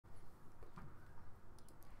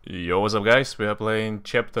Yo, what's up guys? We are playing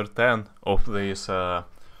chapter 10 of this The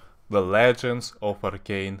Legends of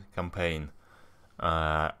Arkain campaign.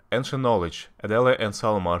 Ancient knowledge. Adela and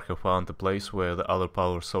Salomar have found a place where the other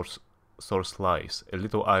power source lies, a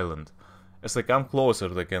little island. As they come closer,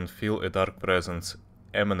 they can feel a dark presence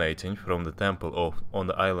emanating from the temple on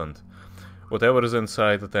the island. Whatever is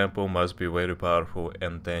inside the temple must be very powerful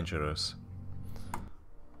and dangerous.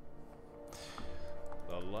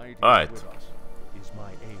 Alright.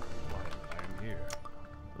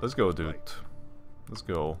 Let's go, dude. Let's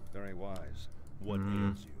go. Very wise. What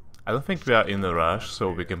ails you? I don't think we are in a rush, so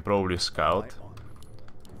we can probably scout.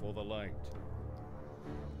 For the light.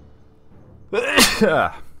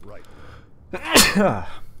 Right. Very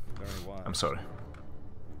wise. I'm sorry.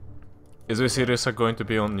 Is this series going to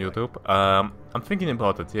be on YouTube? I'm thinking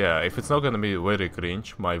about it, yeah. If it's not gonna be very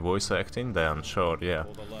cringe, my voice acting, then sure, yeah.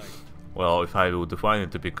 For the light. Well, if I would define it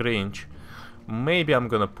to be cringe, maybe I'm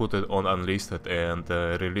gonna put it on unlisted and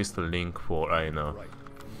release the link for, I know, Right.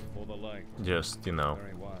 For the light. just, you know,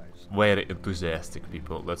 Very wise. very enthusiastic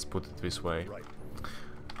people, let's put it this way. Right.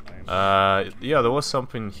 I am Yeah, there was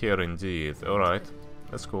something here indeed. Alright,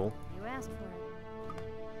 that's cool. You asked for it.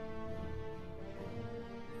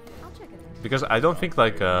 I'll check it out. Because I don't think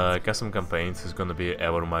like custom campaigns is gonna be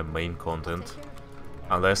ever my main content.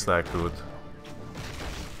 Unless I could.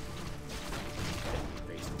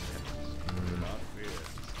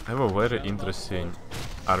 I have a very interesting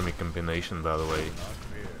army combination, by the way.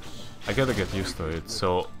 I gotta get used to it.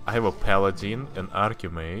 So I have a paladin, an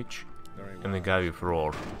archimage, and a guy with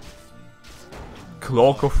roar.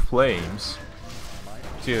 Cloak of Flames.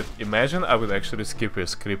 Dude, imagine I would actually skip a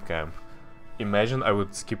script camp. Imagine I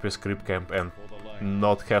would skip a script camp and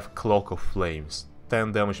not have Cloak of Flames.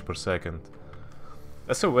 10 damage per second.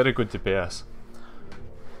 That's a very good DPS.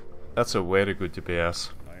 That's a very good DPS.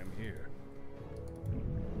 I am here.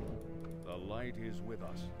 The light is with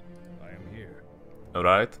us. I am here.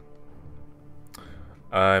 Alright.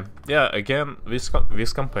 Yeah, again,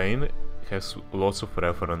 this campaign has lots of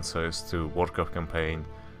references to Warcraft campaign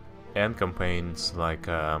and campaigns like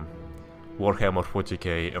Warhammer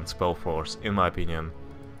 40k and Spellforce, in my opinion.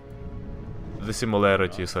 The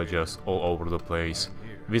similarities are just all over the place.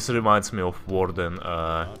 This reminds me of Warden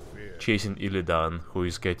chasing Illidan, who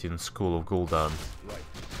is getting School of Gul'dan.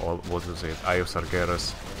 Or what is it? Eye of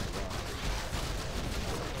Sargeras.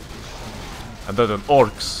 And then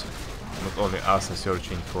orcs, not only us, are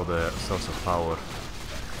searching for the source of power.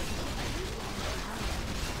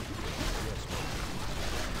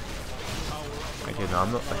 Okay, no,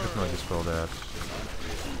 I should not dispel that.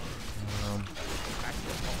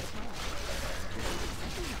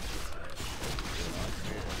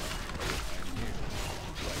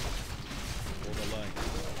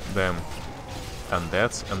 Them. And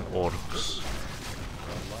that's an orcs.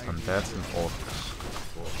 And that's an orcs.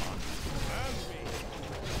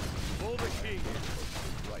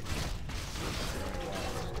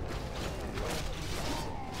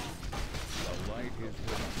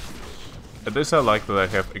 At least I like that I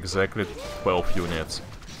have exactly 12 units.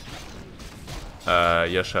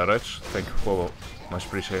 Yeah, Sharaj, thank you for follow. Much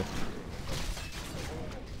appreciated.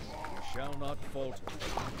 We shall not falter.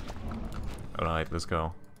 Alright, let's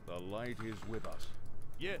go. The light is with us.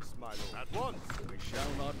 Yes, my lord. At once. We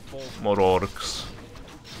shall not falter. More orcs.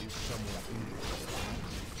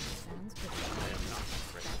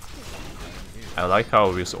 I like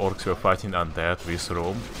how these orcs were fighting undead this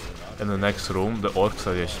room. In the next room, the orcs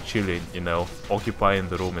are just chilling, you know, occupying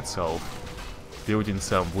the room itself. Building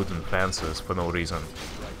some wooden fences for no reason.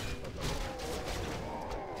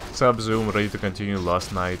 Sub-Zoom ready to continue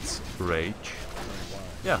last night's rage?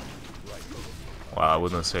 Yeah. Well, I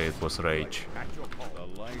wouldn't say it was rage. The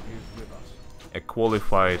light is with us. A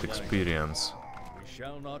qualified experience. We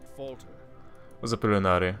shall not falter. Was a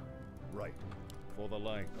preliminary. Right. For the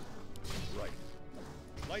light. Right.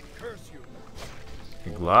 Light curse you.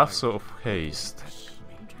 Gloves of Haste.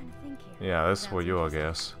 I'm trying to think here. Yeah, that's for you, I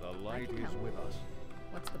guess. The light is with us.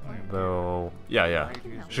 What's the plan? Though, yeah.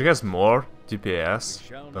 She has more DPS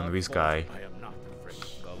than this guy. I am not afraid.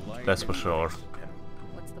 The light That's for is sure. with us.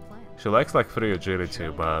 What's the plan? She likes like 3 agility,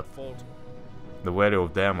 Shall but not falter. the value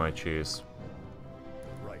of damage is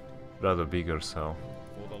Right. rather bigger, so.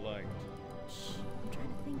 For the light. I'm trying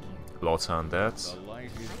to think here. Lots of undeads. The light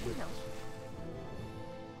I is can with help. us.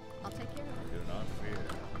 I'll take care of it. Do not fear.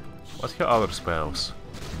 What's her other spells?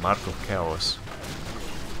 Mark of Chaos.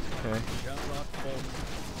 Okay. Shall not falter.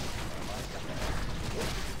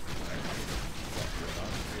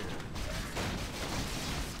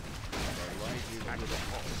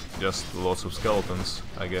 Just lots of skeletons,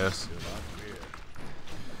 I guess.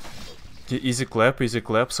 Easy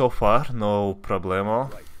clap so far, no problemo.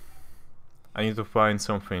 I need to find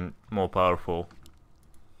something more powerful.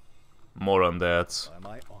 More on that. By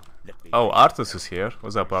my honor. Oh, Artus is here.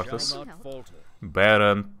 What's up, Shall Artus? not falter.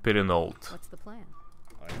 Baron Pirinold. What's the plan?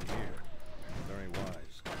 I am here. Very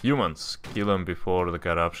wise. Humans, kill them before the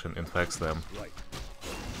corruption infects them. Right.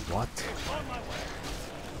 What?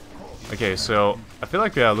 Okay, so I feel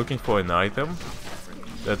like we are looking for an item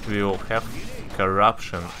that will have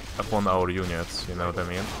corruption upon our units, you know what I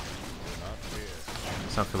mean?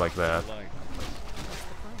 Something like that. Light.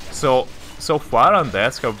 So far on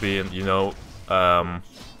that have been, you know, on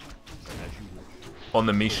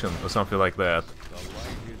a mission or something like that.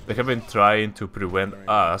 They have been trying to prevent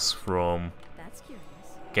us from That's curious.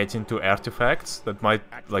 getting to artifacts that might,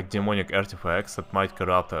 like demonic artifacts that might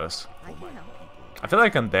corrupt us. I can help. I feel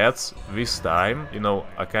like on that, this time, you know,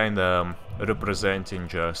 are kind of representing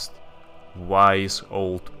just wise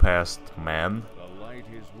old past men The light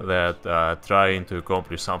is with that are trying to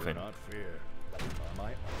accomplish something. not fear. By my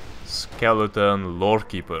honor. Skeleton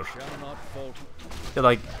Lorekeeper. Shall not falter. Yeah,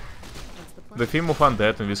 like, What's the plan? the theme of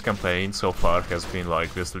undead in this campaign so far has been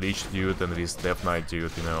like this Lich dude and this Death Knight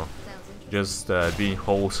dude, you know. Sounds interesting. Just being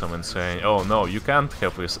wholesome and saying, oh no, you can't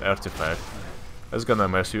have this artifact. It's gonna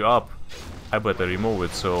mess you up. I better remove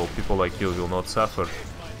it so people like you will not suffer.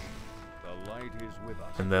 The light is with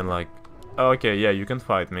us. And then like, oh, okay, yeah, you can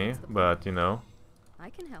fight me, but you know, I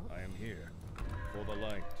can help. I am here. For the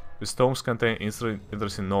light. these tomes contain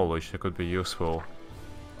interesting knowledge that could be useful.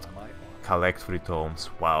 By my honor. Collect 3 tomes.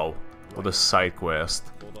 Wow, what a side quest.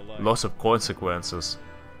 For the light. Lots of consequences.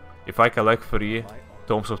 If I collect 3 My honor.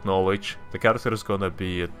 tomes of knowledge, the character is gonna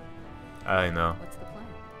be, I know, What's the plan?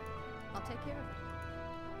 I'll take care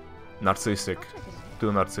of it. narcissistic. I'll check it out.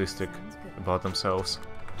 Too narcissistic Sounds good. about themselves.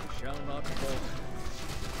 Shall not falter.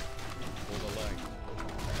 For the light.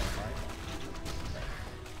 By my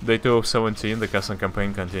honor. Day 2 of 17, the custom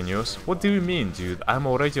campaign continues. What do you mean, dude? I'm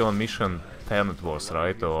already on mission 10 it was,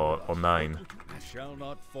 right? Or 9. Shall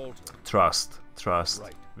not falter. Trust.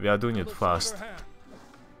 Right. We are doing it The fast. silver hand.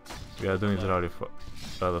 We are doing it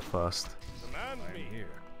rather fast. I am here.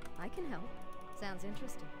 I can help. Sounds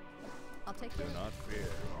interesting. I'll take Do care of it. not fear. Is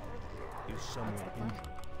What's someone the plan? injured?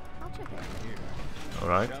 I'll check it out. Here.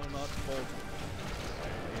 Alright. Shall not falter.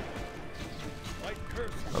 Light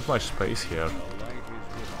curse. Not much space here. The light is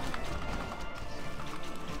with us.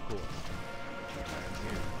 Of course. I am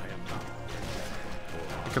here. I am not.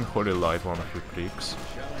 You can holy light one of you pricks.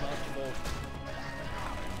 Shall not falter.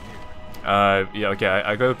 I am here. Yeah, okay,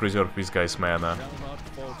 I gotta preserve this guy's mana. Shall not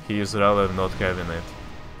falter. He is rather not having it.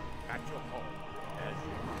 At your call. As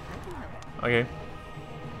you I can help. Okay.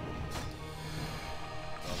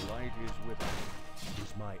 The light is with us.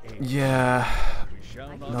 Is my aim. Yeah, We shall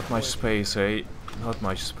not not much falter. space, eh? Not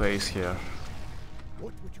much space here.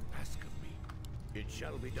 What would you ask of me? It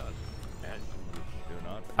shall be done. As you wish. Do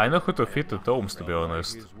not I know how to fit the tomes, to be The light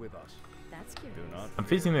honest. is with us. That's Do curious. not I'm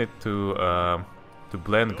fitting it to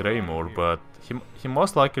blend Greymore, but he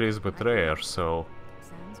most likely is a bit rare, so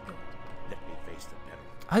Sounds good. let me face the peril.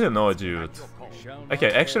 I don't know, dude. We shall not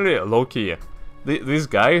Okay, actually, low-key, these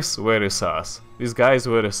guys very sus. This guy is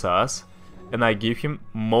very sus, and I give him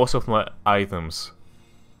most of my items.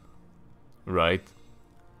 Right?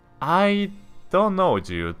 I don't know,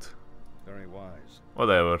 dude. Very wise.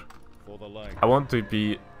 Whatever. For the light. I want to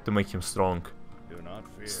make him strong. Do not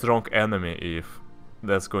fear. Strong enemy if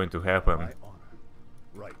that's going to happen. My honor.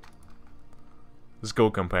 Right. Let's go,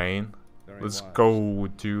 campaign. Very Let's wise. go,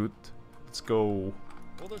 dude. Let's go.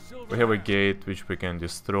 For the silver We have a hand. gate which we can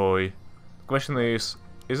destroy. The question is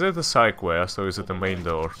it a side quest or is it a main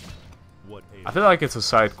door? What I feel like it's a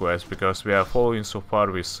side quest because we are following so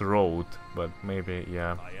far this road, but maybe,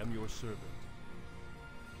 yeah. I am your servant.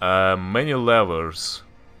 Many levers.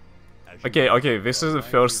 As you Okay, this is the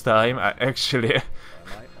first time I actually, by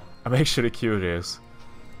my honor. I'm actually curious.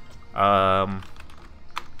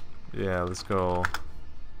 Yeah, let's go.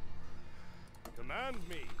 Command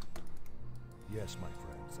me. Yes, my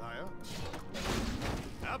friend. Sire.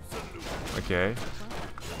 Absolutely. Okay. Do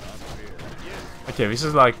not fear. Yes, Okay, this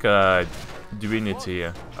is like Divinity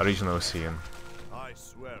original scene. I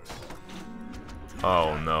swear it.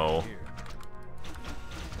 Oh no. Here.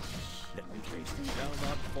 Let me face it. Shall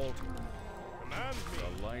not falter. Command me.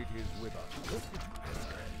 The light is with us.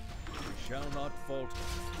 We shall not falter.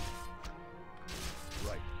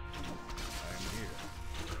 Right. I am here.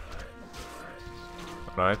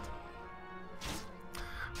 Right?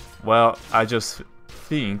 Well, I just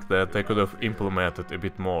think that they could have implemented a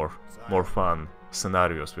bit more fun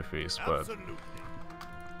scenarios with this, but Absolutely.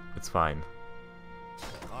 it's fine.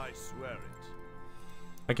 I swear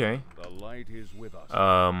it. Okay, The light is with us.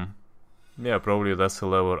 Yeah, probably that's the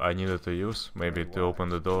lever I needed to use, maybe to open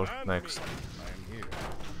the door next. I am here.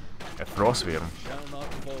 A frostworm. Shall not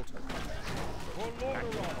falter. For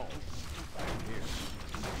Lordaeron. I am here.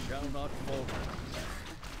 Shall not falter.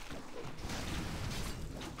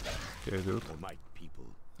 Okay, dude. For my people.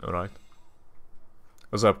 Alright.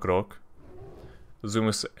 What's up, Croc? Zoom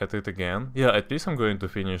is at it again. Yeah, at least I'm going to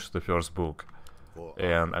finish the first book.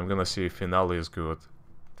 And I'm gonna see if finale is good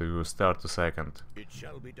to start the second. It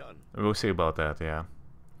shall be done. We'll see about that, yeah.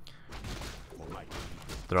 For my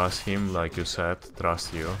people. Trust him, like you said.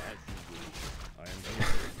 Trust you. I am here.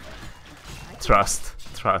 Trust.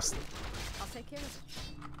 Trust. I'll take care of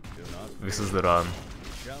it. Do not This is the run.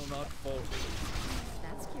 shall not falter.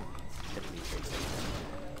 That's curious.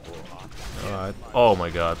 Alright. Oh my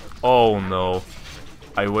god. Oh no.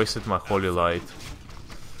 I wasted my holy light.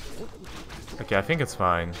 Okay, I think it's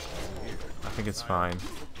fine. I think it's fine.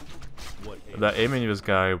 They're aiming this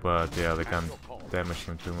guy, but yeah, they can't damage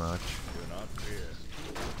him too much. Do not fear.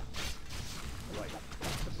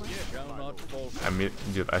 Shall not falter. I mean,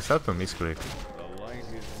 dude, I started to misclick. The light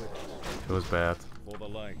is with us. It was bad. For the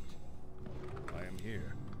light. I am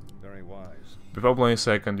here. Very wise. Before playing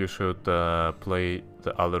second, you should play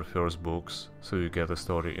the other first books, so you get a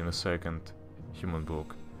story in a second human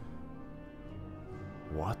book.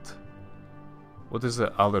 What? What is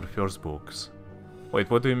the other first books? Wait,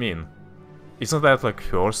 what do you mean? Isn't that like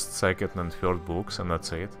first, second and third books and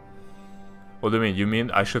that's it? What do you mean? You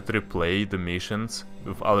mean I should replay the missions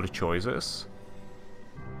with other choices?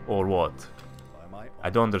 Or what? By my I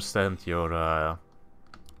don't understand your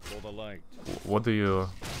for the light. what do you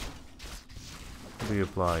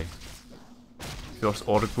apply? First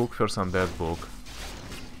Orc book, first Undead book.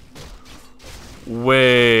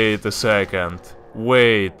 Wait a second.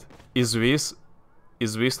 Wait. Is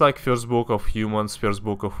this like first book of humans, first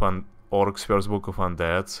book of orcs, first book of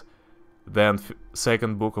undeads, then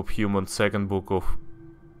second book of humans, second book of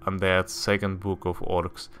undeads, second book of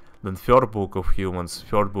orcs, then third book of humans,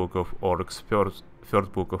 third book of orcs,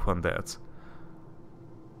 third book of undeads?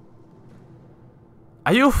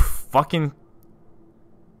 Are you fucking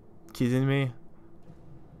kidding me?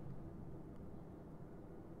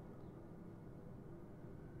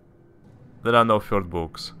 There are no third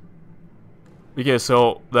books. Okay,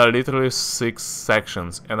 so there are literally 6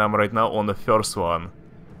 sections, and I'm right now on the first one.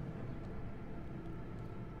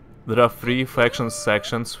 There are 3 faction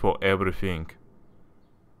sections for everything.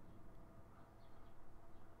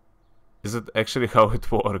 Is it actually how it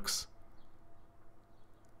works?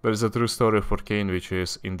 There is a true story of Arkain which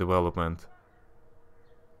is in development.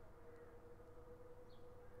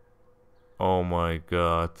 Oh my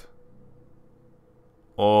god.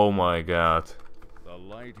 Oh my god. The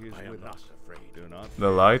light is with us. Do not The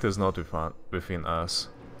light is not within us.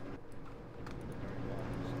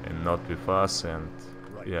 And not with us, and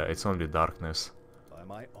yeah, it's only darkness. by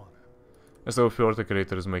my honor. As though the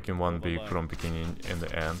creator is making one big from beginning and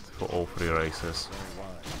the end for all 3 races. Very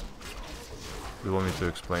wise. Do you want me to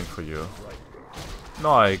explain for you?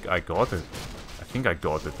 No, I got it. I think I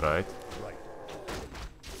got it right. Right.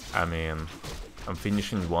 I mean, I'm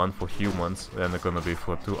finishing one for humans, then they're gonna be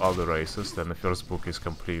for 2 other races, then the first book is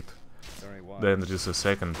complete. Very wise. Then there is a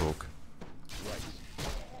second book. Right.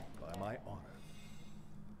 By my honor.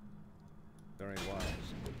 Very wise.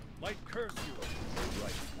 Light curse you.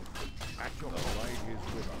 Right. The light is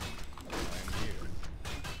with us. I am here.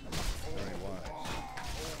 Very wise.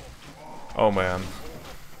 Oh man.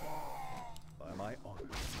 By my honor.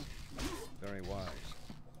 Very wise.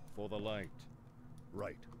 For the light.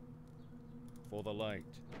 Right. For the light.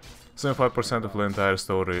 75% of the entire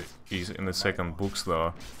story is in the second books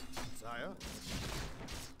though. Sire.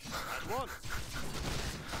 At once.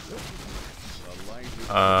 The light is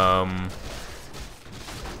Um, I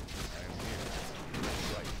am here.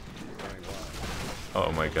 Right. Very wise.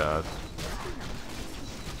 oh my god.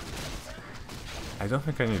 I don't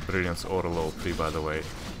think I need Brilliance or Low 3 by the way.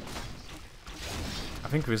 I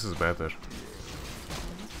think this is better.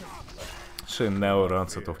 She never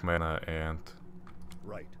runs out of mana and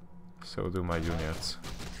Right. so do my units.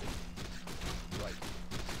 Right.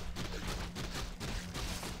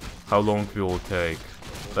 How long will it take?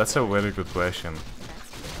 That's a very good question.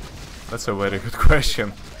 That's a very good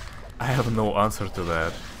question. I have no answer to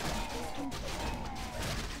that.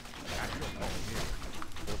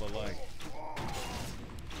 For the light.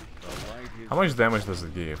 The light is How much damage does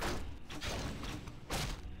it give?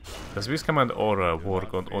 Does this command aura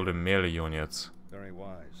work on all the melee units? very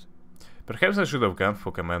wise. Perhaps I should have gone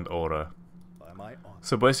for command aura. By my honor.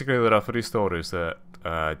 So basically there are 3 stories that,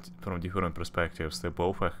 from different perspectives. They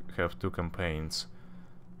both have 2 campaigns.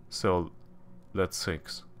 So that's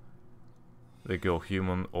 6. They go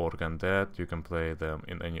human, orc, and dead. You can play them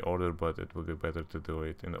in any order, but it would be better to do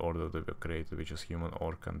it in the order they were created, which is human,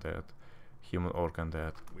 orc, and dead. Human, orc, and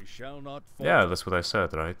dead. We shall not Yeah, that's what I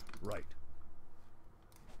said, right? Right.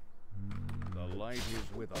 The light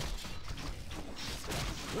is with us.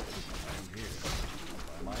 I'm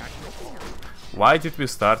here. Why did we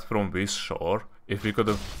start from this shore if we could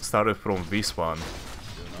have started from this one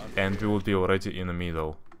and we would be already in the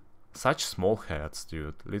middle? Such small heads,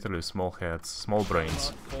 dude. Literally small heads, small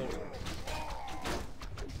brains.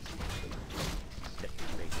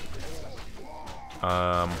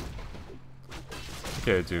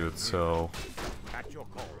 Okay, dude, so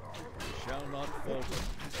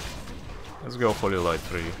let's go Holy Light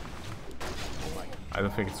 3. I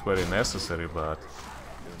don't think it's very necessary, but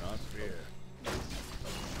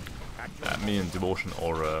I mean Devotion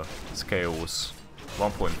Aura scales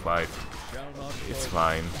 1.5. It's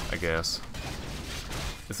fine, I guess.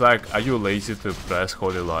 It's like, are you lazy to press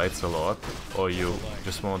Holy Lights a lot? Or you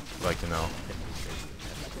just want, like, you know,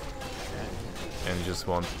 and you just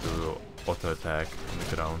want to auto-attack on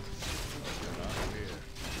the ground?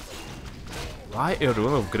 Why a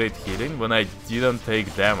rune of great healing when I didn't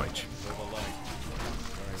take damage?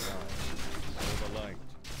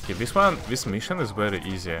 Okay, this mission is very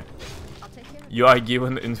easy. You are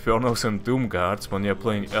given Infernals and Doom Guards when you're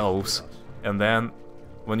playing Elves, and then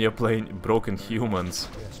when you're playing Broken Humans,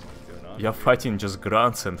 you're fighting just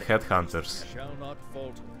Grunts and Headhunters.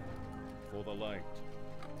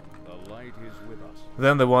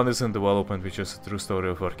 Then the one is in development, which is a true story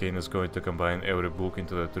of Arkain, is going to combine every book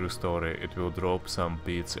into the true story. It will drop some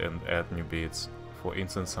beats and add new beats. For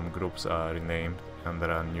instance, some groups are renamed and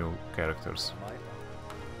there are new characters.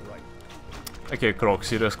 Okay, Croc,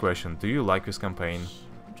 serious question. Do you like this campaign?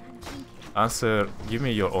 Answer, give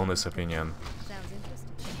me your honest opinion. Sounds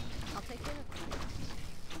interesting. I'll take care of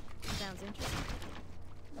it. Sounds interesting.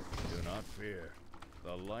 Do not fear.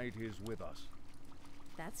 The light is with us.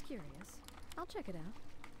 That's curious. I'll check it out.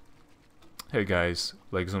 Hey guys,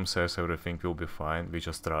 like Zoom says, everything will be fine, we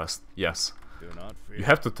just trust. Yes, Do not fear. you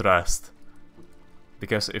have to trust.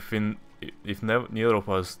 Because if neither of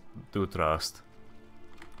us do trust.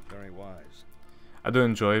 Very wise. I do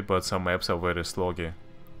enjoy it, but some maps are very sloggy.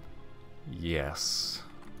 Yes.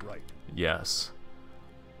 Right. Yes.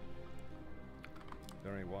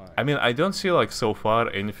 Very wise. I mean, I don't see, like, so far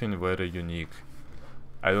anything very unique.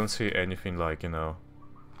 I don't see anything, like, you know,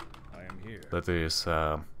 I am here. that is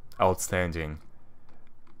outstanding.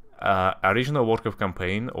 Original Warcraft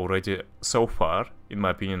campaign already, so far, in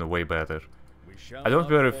my opinion, way better. We shall I don't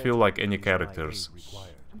not really falter. feel like any characters.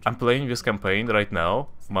 I'm playing this campaign right now.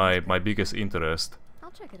 My biggest interest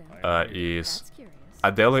I'll check it out. is That's curious.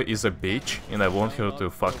 Adele is a bitch and I want her to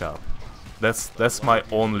fuck up. That's my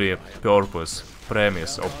only purpose,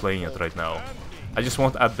 premise of playing it right now. I just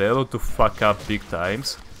want Adele to fuck up big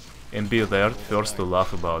times and be there first to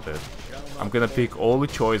laugh about it. I'm gonna pick all the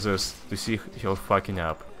choices to see her fucking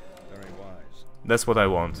up. Very wise. That's what I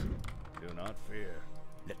want. Do not fear.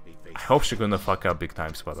 Let me face I hope she's gonna fuck up big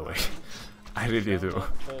times, by the way. I really do. falter.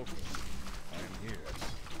 I am here.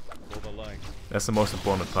 For the light. That's the most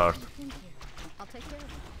important part. Thank you. I'll take care of it.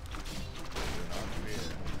 Do not fear.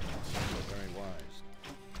 Very wise.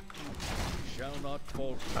 We shall not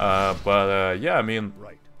falter. Yeah, I mean,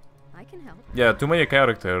 Right. I can help. yeah, too many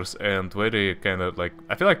characters and very kind of like,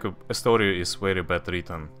 I feel like a story is very bad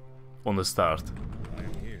written on the start. I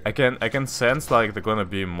am here. I can sense like there gonna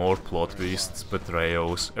be more plot twists,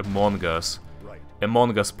 betrayals, Among Us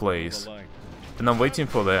Right. plays, The light. and I'm waiting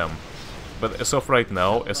for them. But as of right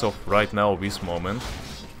now, this moment,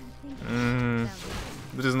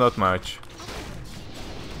 there is not much.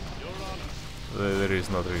 There is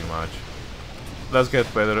not really much. Does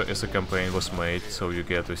get better as the campaign was made, so you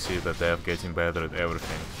get to see that they are getting better at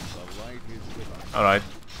everything. The light is with us. Alright,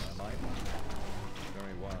 My light.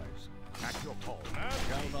 Very wise. At your call.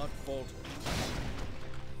 Shall not falter.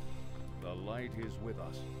 The light is with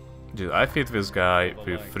us. dude, I feed this guy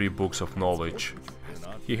with 3 books of knowledge. Do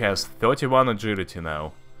not He has 31 agility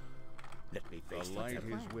now. The light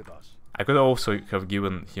is with us. I could also have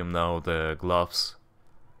given him now the gloves,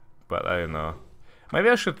 but I don't know. Maybe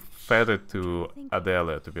I should fed it to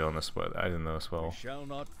Adele, to be honest, but I don't know as We well. shall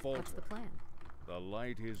not That's falter. the plan. The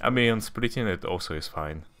light is I mean, splitting it also is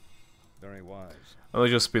fine. very wise. I'll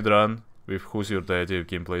just speedrun with Who's Your Daddy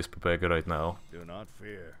gameplay is Pepega right now. Do not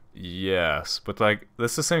fear. Yes, but like,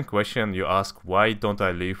 that's the same question you ask, why don't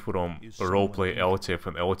I live from roleplay LTF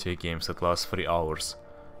and LTA games that last 3 hours?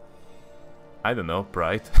 I don't know,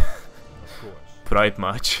 pride? Of course. Pride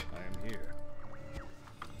much? I am here.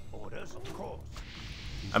 Orders, of course.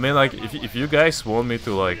 I mean, like, if you guys want me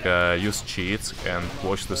to, like, use cheats and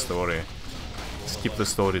watch the story, skip the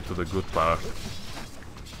story to the good part.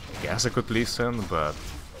 Guess I could listen, but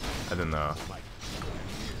I don't know.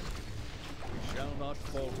 We shall not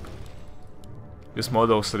falter. These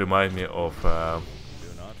models remind me of Do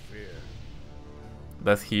not fear.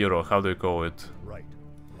 that hero, how do you call it? Right.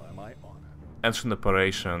 By my honor. Ancient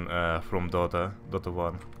Operation from Dota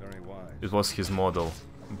 1. Very wise. It was his model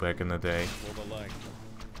back in the day. For the light.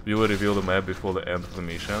 We will reveal the map before the end of the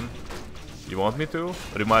mission. You want me to?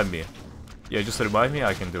 Remind me. Yeah, just remind me,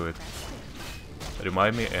 I can do it.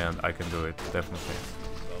 Remind me and I can do it, definitely.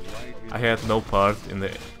 The light is I had no part in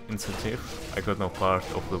the incentive. I got no part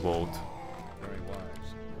of the vote. very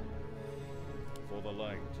wise. For the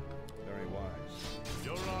light. Very wise.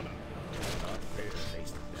 Your honor. Do not fear.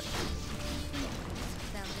 Sounds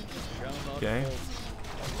interesting. Shall not Okay. falter.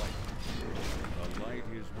 The light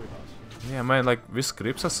is with us. Yeah, man, like, these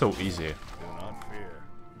scripts are so easy. Do not fear.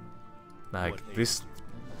 Like, this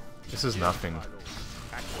is nothing.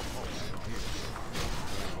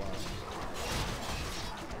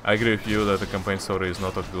 I agree with you that the campaign story is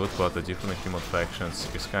not that good, but the different human factions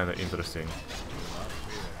is kinda interesting.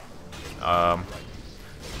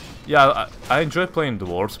 Yeah, I enjoyed playing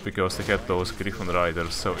dwarves because they had those Griffin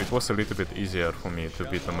Riders, so it was a little bit easier for me to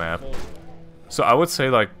beat the map. So I would say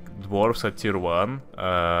like dwarves are tier 1,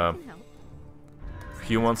 I can help.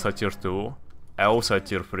 humans are tier 2, elves are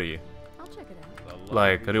tier 3. I'll check it out. The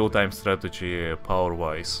light Like is real-time strategy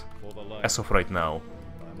power-wise, for the light. as of right now.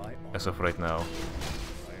 By my honor. As of right now. I am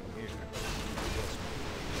here.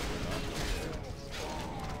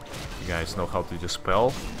 You guys know how to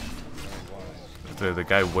dispel? The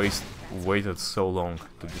guy waited so long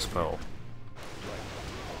to dispel.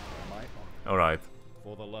 By my honor. Alright.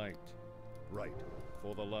 For the light. Right.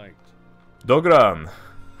 For the light. Dogran!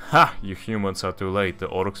 Ha! You humans are too late. The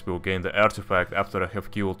orcs will gain the artifact after I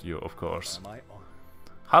have killed you, of course. By my honor.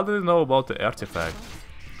 How do you know about the artifact?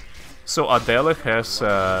 So Adele has,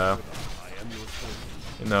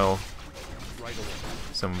 you know,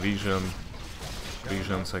 some visions,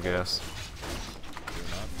 I guess. Do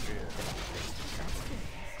not fear.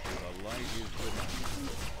 The light is with us.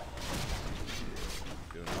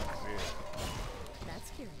 Do not fear. That's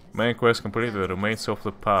curious. Main quest completed, remains of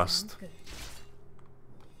the past. Sounds good.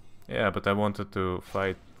 Yeah, but I wanted to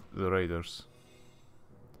fight the raiders.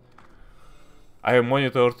 I have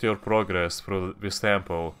monitored your progress through this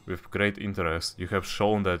temple with great interest. You have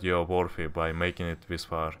shown that you are worthy by making it this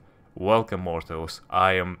far. Welcome, mortals.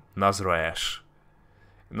 I am Nazraesh.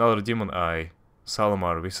 Another demon eye.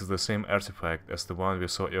 Salamar, this is the same artifact as the one we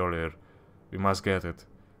saw earlier. We must get it.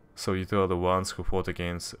 So you two are the ones who fought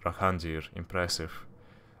against Rakhandir. Impressive.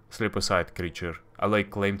 Sleep aside, creature. I lay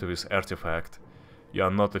claim to this artifact. You are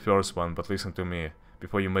not the first one, but listen to me.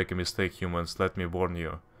 Before you make a mistake, humans, let me warn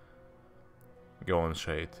you. Go on,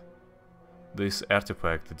 Shade. This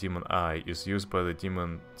artifact, the Demon Eye, is used by the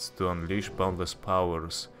demons to unleash boundless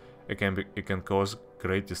powers. It can cause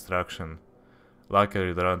great destruction.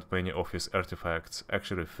 Luckily, there aren't many of his artifacts,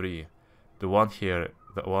 actually 3. The one here,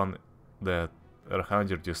 the one that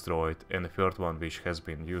Rakhandir destroyed, and the third one which has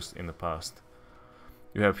been used in the past.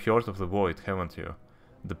 You have heard of the Void, haven't you?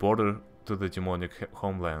 The border to the demonic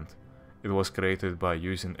homeland. It was created by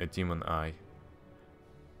using a Demon Eye.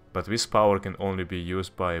 But this power can only be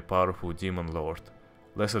used by a powerful demon lord.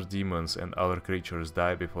 Lesser demons and other creatures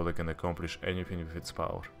die before they can accomplish anything with its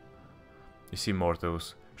power. You see,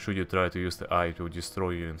 mortals, should you try to use the eye to destroy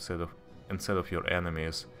you instead of your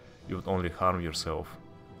enemies, you would only harm yourself.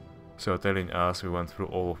 So you're telling us we went through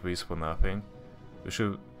all of this for nothing?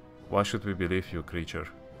 Why should we believe you, creature?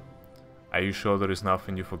 Are you sure there is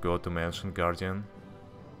nothing you forgot to mention, Guardian?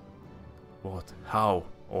 What? How?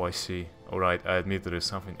 Oh, I see. Alright, I admit there is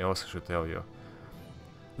something else I should tell you.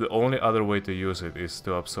 The only other way to use it is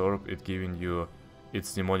to absorb it, giving you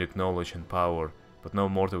its demonic knowledge and power, but no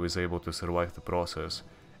mortal is able to survive the process,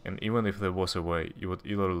 and even if there was a way, you would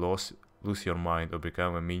either lose your mind or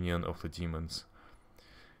become a minion of the demons.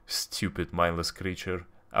 Stupid, mindless creature.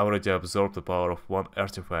 I already absorbed the power of one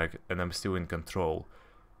artifact and I'm still in control.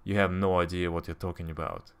 You have no idea what you're talking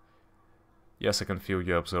about. Yes, I can feel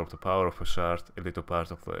you absorb the power of a shard, a little part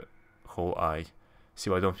of the whole eye.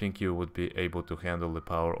 So I don't think you would be able to handle the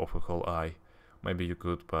power of a whole eye. Maybe you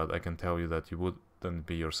could, but I can tell you that you wouldn't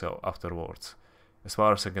be yourself afterwards. As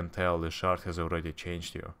far as I can tell, the shard has already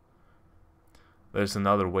changed you. There's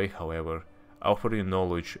another way, however. I offer you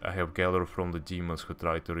knowledge I have gathered from the demons who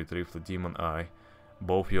tried to retrieve the demon eye.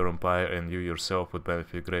 Both your empire and you yourself would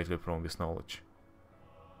benefit greatly from this knowledge.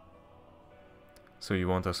 So you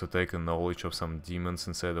want us to take the knowledge of some demons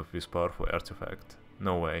instead of this powerful artifact?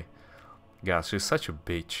 No way. God, she's such a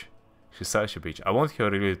bitch. She's such a bitch. I want her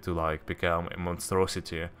really to like become a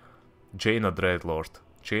monstrosity. Jaina Dreadlord.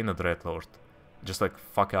 Jaina Dreadlord. Just like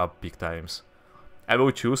fuck up big times. I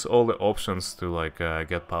will choose all the options to like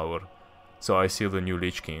get power. So I see the new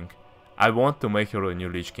Lich King. I want to make her a new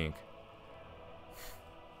Lich King.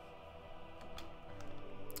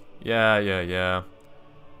 Yeah.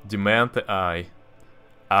 Demand the eye.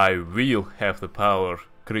 I will have the power,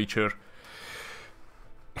 creature.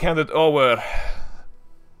 Hand it over.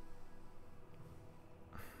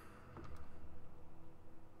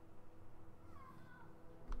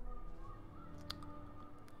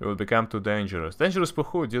 It will become too dangerous. Dangerous for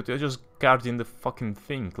who, dude? You're just guarding the fucking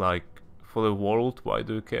thing, like, for the world, why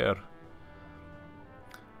do you care?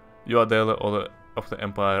 You are the of the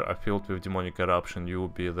Empire are filled with demonic corruption. You will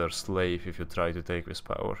be their slave if you try to take this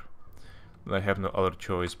power. I have no other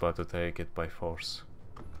choice but to take it by force.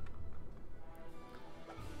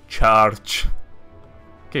 Charge!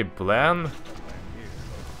 Okay, Blan...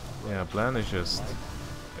 Yeah, Blan is just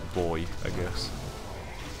a boy, I guess.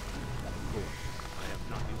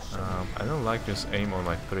 I don't like this aim on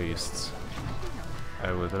my priests.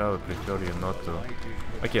 I would rather prefer you not to.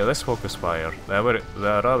 Okay, let's focus fire. They are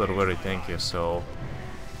rather very tanky, so...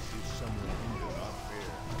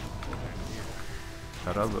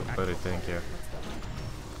 They're rather very tanky.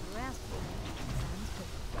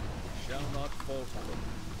 Shall not falter.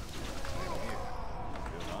 I am here.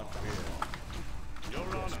 Do not fear. Your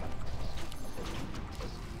honor.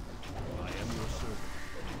 I am your servant.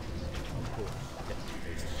 Of course.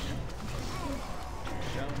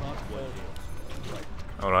 Shall not falter. Right.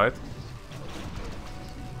 Alright.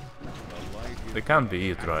 They can't be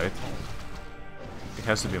it, right? It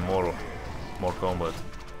has to be more combat.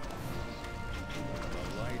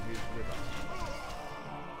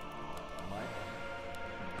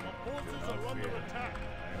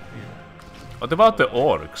 What about the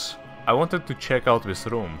orcs? I wanted to check out this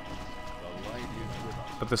room.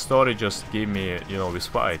 But the story just gave me, you know, this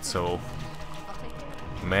fight, so...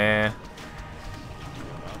 Meh.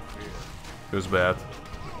 Feels bad.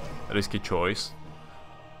 Risky choice.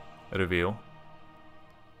 Reveal.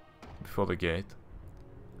 Before the gate.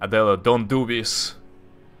 Adela, don't do this!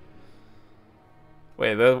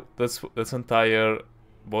 Wait, that's entire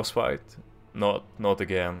boss fight? Not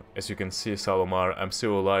again. As you can see, Salomar, I'm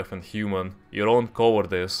still alive and human. Your own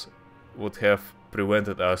cowardice would have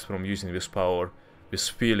prevented us from using this power, this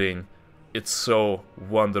feeling. It's so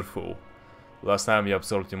wonderful. Last time you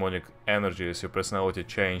absorbed demonic energies, your personality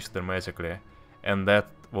changed dramatically, and that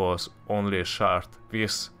was only a shard.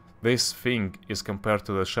 This thing is compared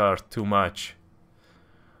to the shard too much.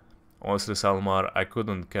 Honestly, Salomar, I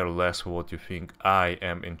couldn't care less for what you think. I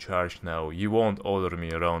am in charge now. You won't order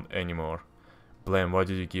me around anymore. Blame, why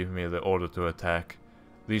did you give me the order to attack?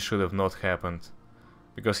 This should have not happened.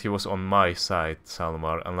 Because he was on my side,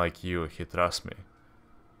 Salomar. Unlike you, he trusts me.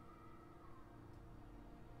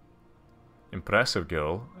 Impressive,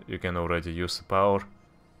 girl. You can already use the power.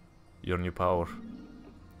 Your new power.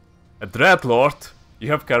 A Dreadlord! You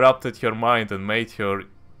have corrupted her mind and made her...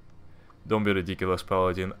 Don't be ridiculous,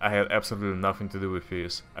 Paladin. I had absolutely nothing to do with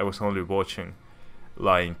this. I was only watching.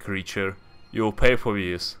 Lying creature. You will pay for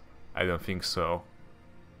this. I don't think so.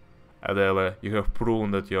 Adele, you have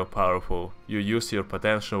proven that you are powerful. You use your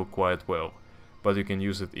potential quite well. But you can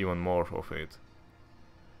use it even more of it.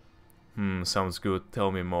 Sounds good.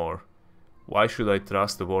 Tell me more. Why should I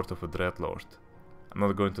trust the word of a Dreadlord? I'm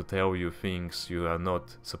not going to tell you things you are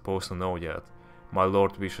not supposed to know yet. My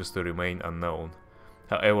lord wishes to remain unknown.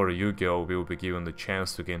 However, Yu-Gi-Oh! Will be given the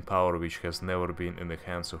chance to gain power which has never been in the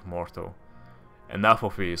hands of mortal. Enough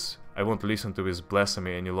of this. I won't listen to this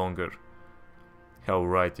blasphemy any longer. How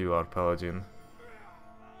right you are, Paladin.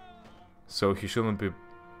 So he shouldn't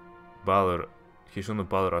bother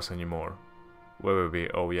us anymore. Where will we?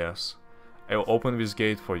 Oh yes. I will open this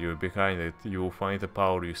gate for you. Behind it, you will find the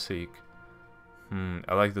power you seek.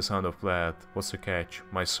 I like the sound of that. What's the catch?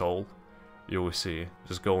 My soul? You will see.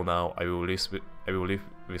 Just go now. I will leave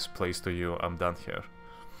this place to you. I'm done here.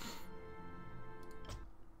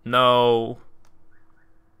 No.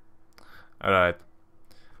 Alright.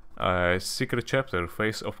 Secret chapter.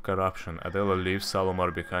 Face of corruption. Adela leaves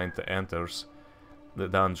Salomar behind and enters the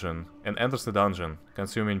dungeon.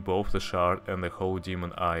 Consuming both the shard and the whole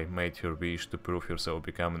demon eye made her wish to prove herself,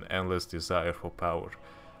 become an endless desire for power.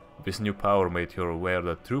 This new power made her aware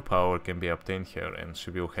that true power can be obtained here, and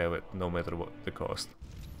she will have it no matter what the cost.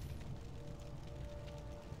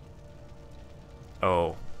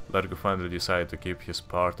 Oh, Largo finally decided to keep his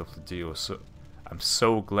part of the deal, so I'm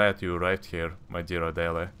so glad you arrived here, my dear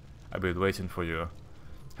Adele. I've been waiting for you.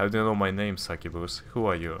 How do you know my name, Succubus? Who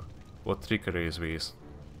are you? What trickery is this?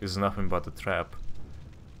 This is nothing but a trap.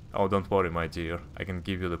 Oh, don't worry, my dear. I can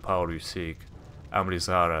give you the power you seek. I'm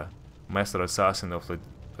Rizara, master assassin of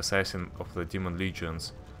the demon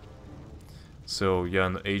legions. So you're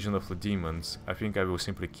an agent of the demons. I think I will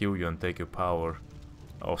simply kill you and take your power.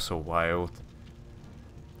 Oh, so wild.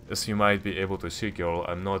 As you might be able to see, girl,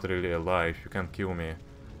 I'm not really alive. You can't kill me.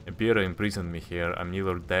 Impera imprisoned me here. I'm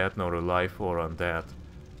neither dead nor alive or undead.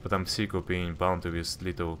 But I'm sick of being bound to this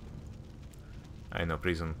little... I know,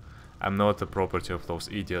 prison. I'm not the property of those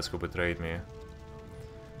idiots who betrayed me.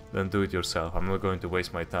 Then do it yourself. I'm not going to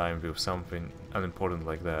waste my time with something unimportant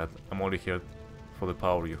like that. I'm only here for the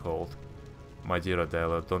power you hold. My dear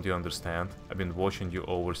Adela, don't you understand? I've been watching you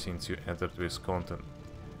over since you entered this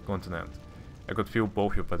continent. I could feel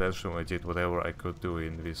both your potential and I did whatever I could do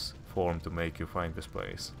in this form to make you find this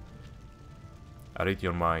place. I read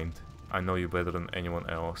your mind. I know you better than anyone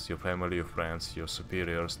else. Your family, your friends, your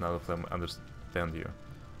superiors, none of them understand you.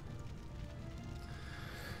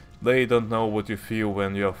 They don't know what you feel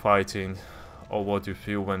when you are fighting, or what you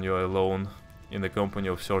feel when you are alone in the company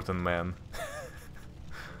of certain men.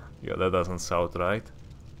 Yeah, that doesn't sound right.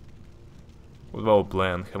 What about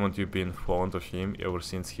Blan? Haven't you been fond of him ever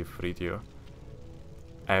since he freed you?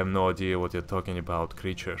 I have no idea what you're talking about,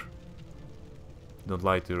 creature. Don't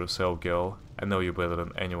lie to yourself, girl. I know you better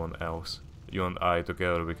than anyone else. You and I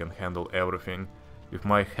together we can handle everything. With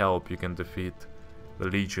my help you can defeat the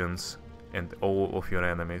legions and all of your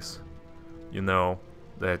enemies. You know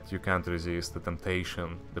that you can't resist the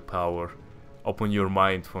temptation, the power. Open your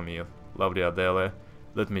mind for me, lovely Adele.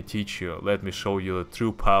 Let me teach you, let me show you the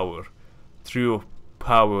true power. True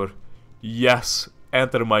power. Yes,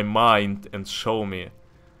 enter my mind and show me.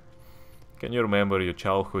 Can you remember your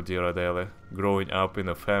childhood, dear Adele? Growing up in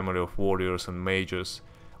a family of warriors and mages,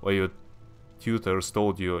 where your tutors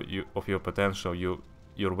told you of your potential,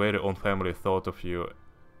 your very own family thought of you,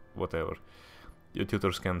 whatever. Your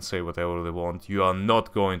tutors can say whatever they want. You are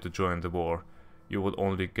not going to join the war. You would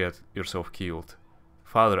only get yourself killed.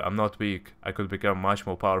 Father, I'm not weak. I could become much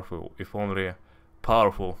more powerful, if only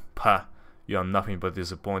powerful. Pah! You are nothing but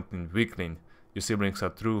disappointing weakling. Your siblings are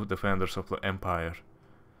true defenders of the Empire.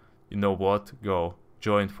 You know what? Go.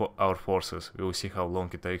 Join our forces. We will see how long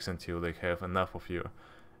it takes until they have enough of you.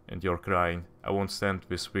 And you're crying. I won't stand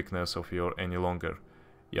this weakness of yours any longer.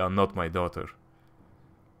 You are not my daughter.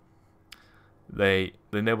 They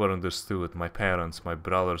never understood. My parents, my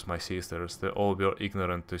brothers, my sisters, they all were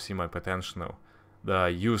ignorant to see my potential. They are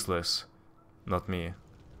useless. Not me.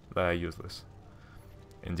 They are useless.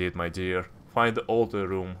 Indeed, my dear. Find the altar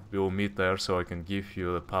room. We will meet there so I can give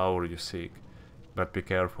you the power you seek. But be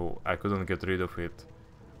careful. I couldn't get rid of it.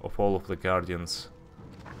 Of all of the guardians.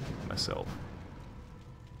 Myself.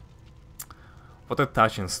 What a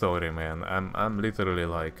touching story, man. I'm literally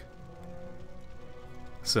like...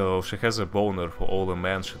 So, she has a boner for all the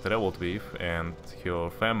men she traveled with and her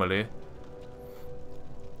family.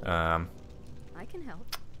 I can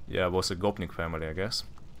help. Yeah, it was a Gopnik family, I guess.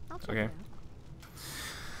 I'll check Okay.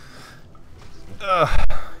 it out.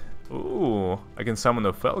 Ooh, I can summon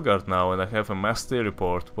a Felguard now and I have a mastery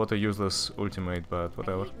report. What a useless ultimate, but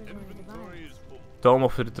whatever. Tome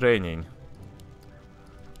of Retraining.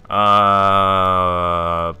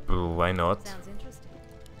 Why not? Sounds interesting.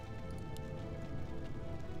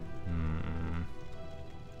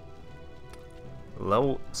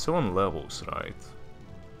 7 levels, right?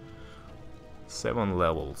 7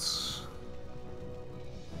 levels.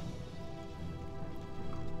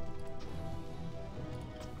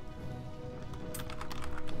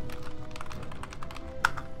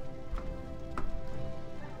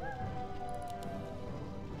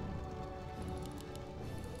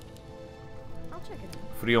 I'll check it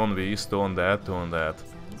out. 3 on these, 2 on that, 2 on that.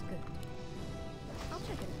 Sounds good. I'll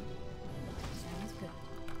check it out. Sounds good.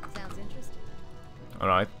 Sounds interesting.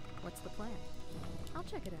 Alright. What's the plan? I'll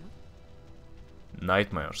check it out.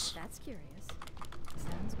 Nightmares. That's curious.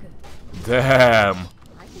 Sounds good. Damn!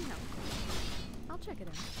 I can help. I'll check it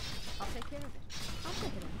out. I'll take care of it. I'll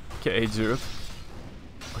check it out. Okay, dude.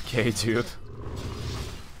 Okay, dude.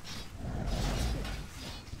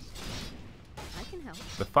 I can help.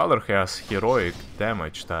 The father has heroic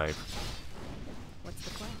damage type. What's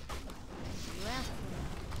the plan? You asked for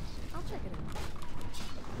it. I'll check it out.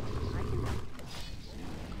 I can help.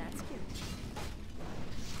 That's curious.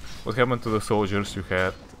 What happened to the soldiers you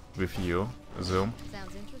had with you, Zoom?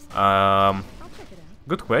 Sounds interesting. I'll check it out.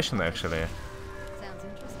 Good question, actually. Sounds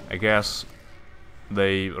interesting. I guess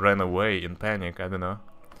they ran away in panic, I don't know.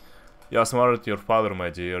 You outsmarted your father,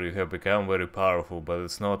 my dear. You have become very powerful, but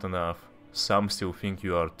it's not enough. Some still think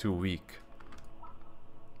you are too weak.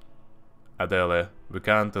 Adele, we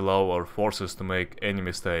can't allow our forces to make any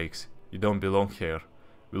mistakes. You don't belong here.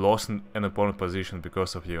 We lost an important position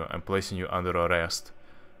because of you. I'm placing you under arrest.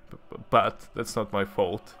 But that's not my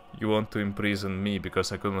fault. You want to imprison me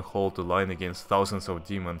because I couldn't hold the line against thousands of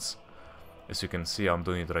demons. As you can see, I'm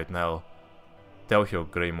doing it right now. Tell her,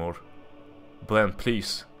 Greymore. Blan,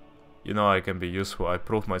 please. You know I can be useful. I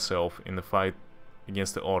proved myself in the fight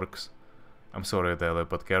against the orcs. I'm sorry, Adele,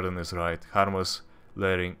 but Karen is right. Harmos,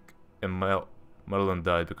 Laring, and Merlin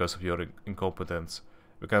died because of your incompetence.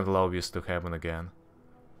 We can't allow this to happen again.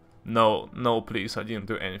 No, please, I didn't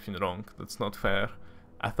do anything wrong. That's not fair.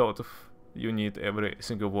 I thought of you need every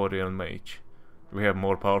single warrior and mage. We have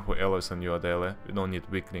more powerful allies than you, Adele. We don't need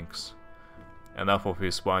weaklings. Enough of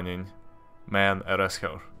this whining. Man, arrest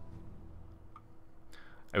her.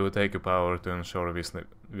 I will take your power to ensure this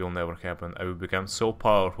will never happen. I will become so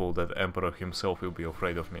powerful that the Emperor himself will be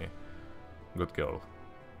afraid of me. Good girl.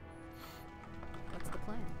 What's the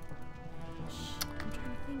plan? Shh, I'm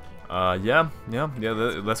trying to think here.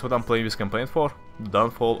 Yeah, that's what I'm playing this campaign for. The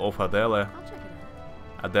downfall of Adele. I'll check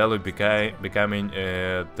it out. Adele becoming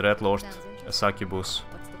a Dreadlord, a succubus.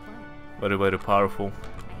 What's the plan? Very, very powerful. I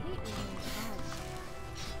hate losing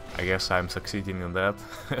the I guess I'm succeeding in that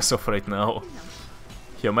as of right now. You know,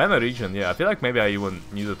 Humana region, yeah, I feel like maybe I even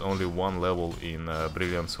needed only one level in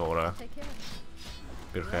Brilliant Sora, take care of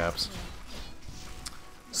it. perhaps.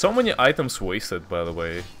 So many items wasted, by the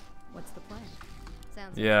way. What's the plan?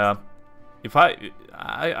 Sounds Yeah, if I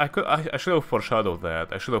should have foreshadowed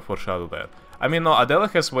that. I mean, no, Adele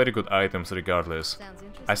has very good items regardless. Sounds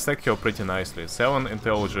interesting. I stacked her pretty nicely. 7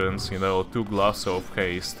 intelligence, you know, 2 gloves of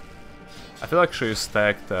haste. I feel like she is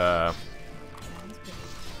stacked Sounds good.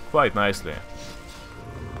 quite nicely.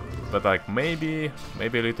 But like maybe a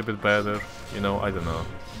little bit better, you know, I don't know.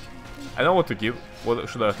 I know what to give. What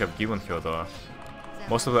should I have given her though?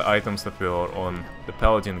 Most of the items that were on the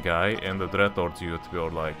paladin guy and the dreadlord dude were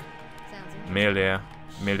like Sounds interesting.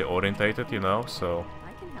 melee orientated, you know. So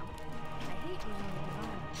I can help. I hate losing the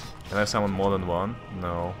environment. can I summon more than one?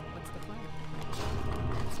 No. What's the plan?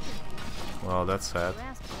 That's good. Well, that's sad. You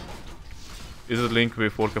asked for it. Is it linked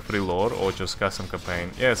with Orca Free lore or just custom campaign?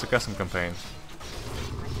 Yeah, it's a custom campaign.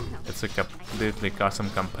 I can help. It's a completely custom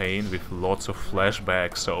campaign with lots of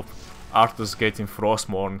flashbacks of Arthas getting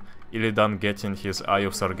Frostmourne, Illidan getting his Eye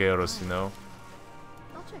of Sargeras, you know.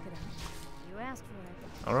 I'll check it out. You asked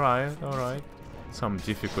for it. Alright. Some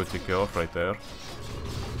difficulty curve right there. I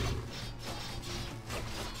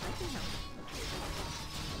can help.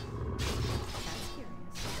 That's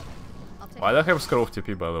curious. I'll take Why do I have Scroll of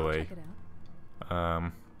TP, by the way? check it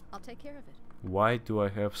out. I'll take care of it. Why do I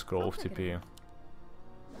have Scroll of I'll check it TP?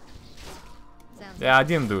 Sounds Yeah, I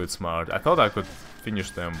didn't do it smart. I thought I could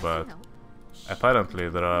finish them, I but can help. apparently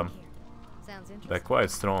they're Sounds they're interesting.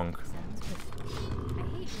 quite strong. Sounds good. I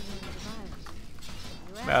hate losing the environment.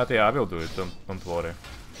 You But yeah, I will do it, don't worry.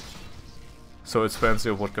 So it's fancy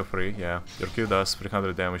of Orca free, yeah. Your Q does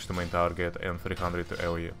 300 damage to main target and 300 to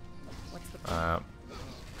AoE. What's the plan?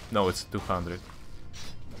 No, it's 200.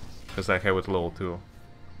 Because I have it low 2. I'll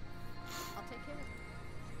take care of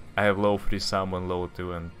it. I have low 3 summon, low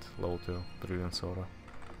 2 and low 2. Brilliant Sora.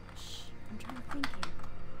 Shh, I'm trying to think here.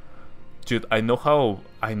 Dude, I know how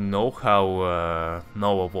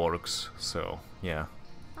Nova works, so yeah.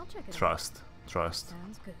 I'll check it Trust. out.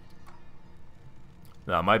 Sounds good.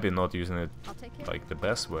 Now, I might be not using it I'll take care like the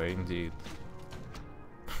best way, indeed.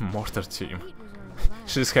 Mortar I team. hate losing the environment.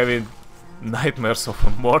 She's having Sounds nightmares of a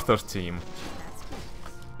mortar team. That's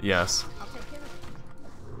curious. Yes, I'll take care of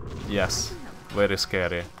it. yes. I can help. Very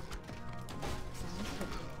scary. Sounds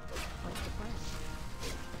good. What's the plan?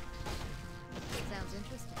 Sounds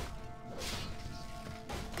interesting.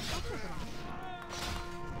 I'll check it out.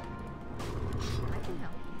 I can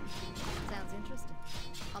help. Sounds interesting.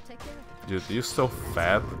 I'll take care of it. Dude, you're so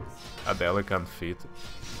fat. Adele can't fit.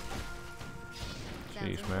 Sounds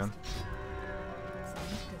Jeez, man.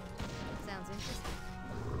 Sounds good. Sounds interesting.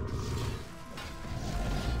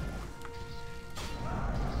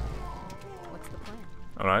 What's the plan?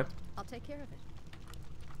 Alright. I'll take care of it.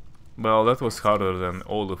 Well, that was harder than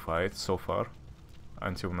all the fights so far.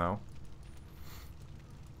 Until now.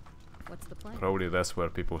 What's the plan? Probably that's where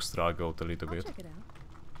people struggled a little I'll bit. check it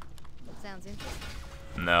out. Sounds interesting.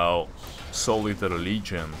 No. Solid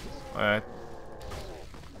Legion. Alright.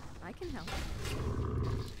 I can help.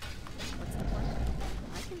 What's the plan?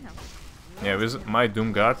 I can help. You Yeah, asked with for it. my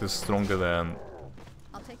Doomguard is stronger than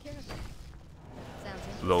I'll take care of it. Sounds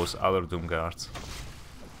interesting. those other Doomguards.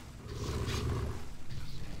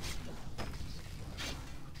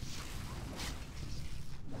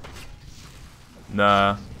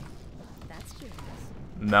 Nah, That's curious.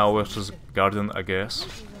 Now versus Garden, I guess.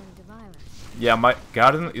 You're willing to violence. Yeah, my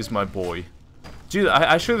Garden is my boy. Dude,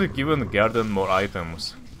 I should have given Garden more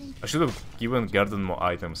items. I should have given Garden more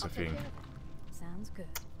items, I think. Sounds good.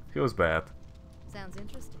 Feels bad. Sounds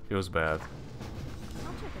interesting. Feels bad.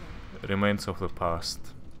 I'll check it out. Remains of the past.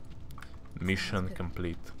 Mission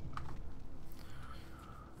complete.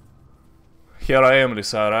 Here I am,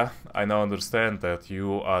 Lysara. I now understand that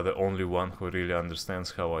you are the only one who really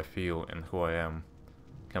understands how I feel and who I am.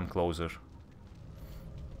 Come closer.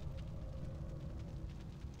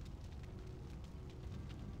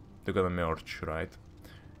 They're gonna merge, right?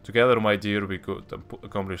 Together, my dear, we could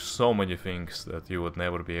accomplish so many things that you would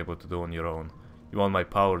never be able to do on your own. You want my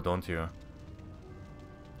power, don't you?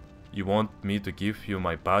 You want me to give you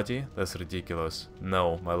my body? That's ridiculous.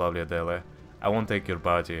 No, my lovely Adele. I won't take your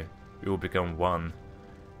body. We will become one.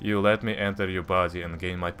 You let me enter your body and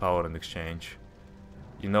gain my power in exchange.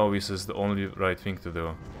 You know this is the only right thing to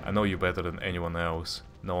do. I know you better than anyone else.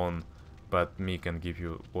 No one but me can give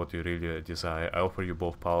you what you really desire. I offer you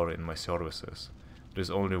both power and my services. There is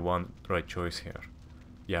only one right choice here.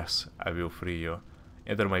 Yes, I will free you.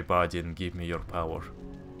 Enter my body and give me your power.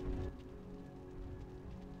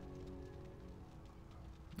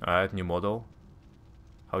 Alright, new model.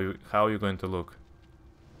 How are you going to look?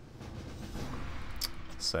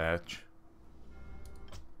 Sad.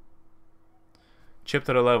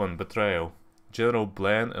 Chapter 11, Betrayal. General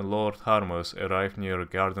Bland and Lord Harmos arrive near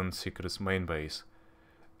Garden Secret's main base.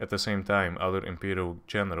 At the same time, other Imperial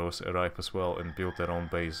generals arrive as well and build their own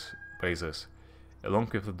bases, along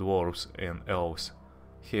with the dwarves and elves.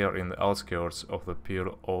 Here in the outskirts of the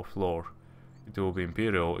Pearl of Lore, it will be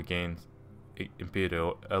Imperial against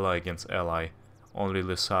Imperial, ally against ally. Only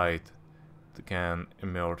the side can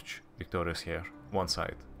emerge victorious here. One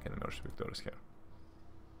side can emerge victorious here.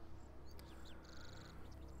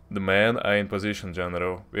 The men are in position,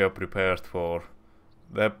 General. We are prepared for...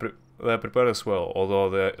 They are prepared as well, although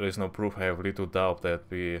there is no proof. I have little doubt that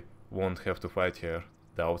we won't have to fight here.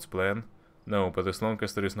 Doubts, Plan? No, but as long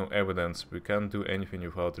as there is no evidence, we can't do anything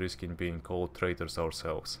without risking being called traitors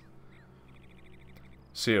ourselves.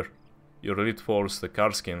 Sir, your elite force, the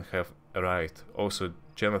Karskin, have arrived. Also,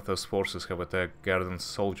 Jeneth's forces have attacked Garden's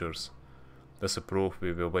soldiers. That's a proof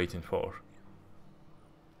we were waiting for.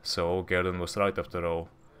 So, Garden was right after all.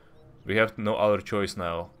 We have no other choice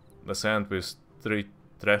now. Let's end with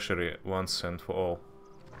treachery once and for all.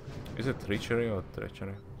 Is it treachery or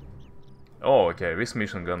treachery? Oh, okay, this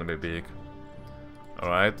mission gonna be big.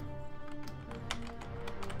 Alright.